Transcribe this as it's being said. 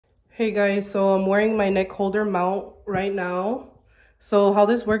Hey guys, so I'm wearing my neck holder mount right now. So how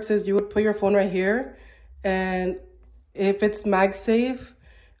this works is you would put your phone right here, and if it's MagSafe,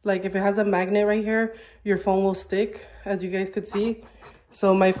 like if it has a magnet right here, your phone will stick, as you guys could see.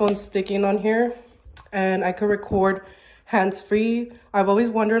 So my phone's sticking on here and I could record hands-free. I've always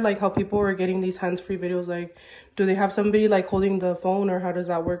wondered like how people were getting these hands-free videos. Like, do they have somebody like holding the phone, or how does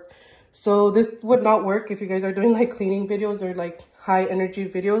that work? So this would not work if you guys are doing like cleaning videos or like high energy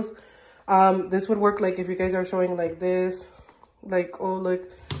videos. This would work like if you guys are showing like this, like, oh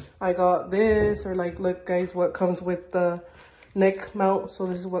look, I got this, or like, look guys, what comes with the neck mount. So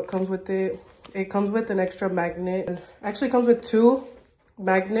this is what comes with it. It comes with an extra magnet, and actually comes with 2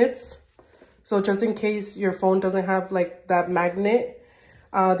 magnets. So just in case your phone doesn't have like that magnet,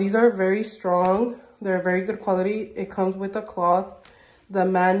 these are very strong. They're very good quality. It comes with a cloth, the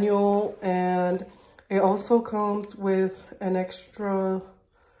manual, and it also comes with an extra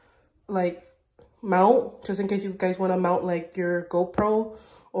like mount, just in case you guys want to mount like your GoPro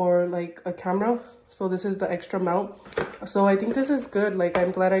or like a camera. So this is the extra mount. So I think this is good. Like,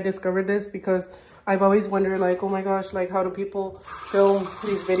 I'm glad I discovered this, because I've always wondered like, oh my gosh, like how do people film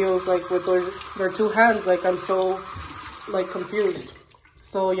these videos like with their 2 hands? Like, I'm so like confused.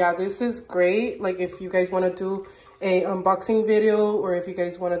 So yeah, this is great. Like if you guys want to do a unboxing video, or if you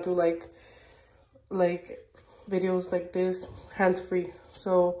guys want to do like videos like this hands-free.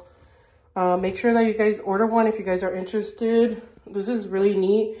 So make sure that you guys order one if you guys are interested. This is really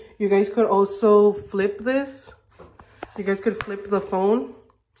neat. You guys could also flip this. You guys could flip the phone,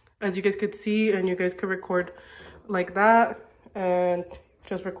 as you guys could see, and you guys could record like that and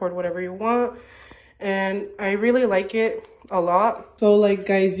just record whatever you want. And I really like it a lot. So like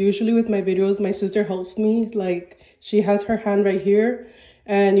guys, usually with my videos, my sister helps me. Like, she has her hand right here,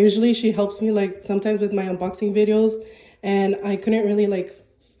 and usually she helps me like sometimes with my unboxing videos, and I couldn't really like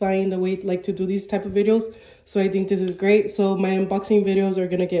find a way like to do these type of videos. So I think this is great. So my unboxing videos are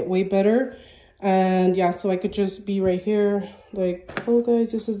gonna get way better. And yeah, so I could just be right here like, oh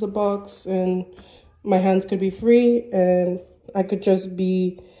guys, this is the box, and my hands could be free, and I could just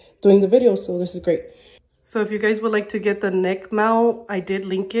be doing the video. So this is great. So if you guys would like to get the neck mount, I did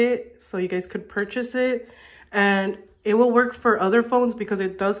link it so you guys could purchase it, and it will work for other phones because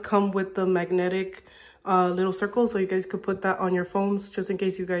it does come with the magnetic little circle. So you guys could put that on your phones, just in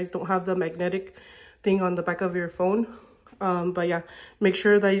case you guys don't have the magnetic thing on the back of your phone. But yeah, make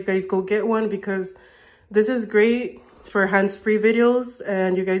sure that you guys go get one, because this is great for hands-free videos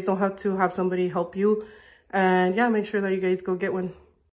and you guys don't have to have somebody help you. And yeah, make sure that you guys go get one.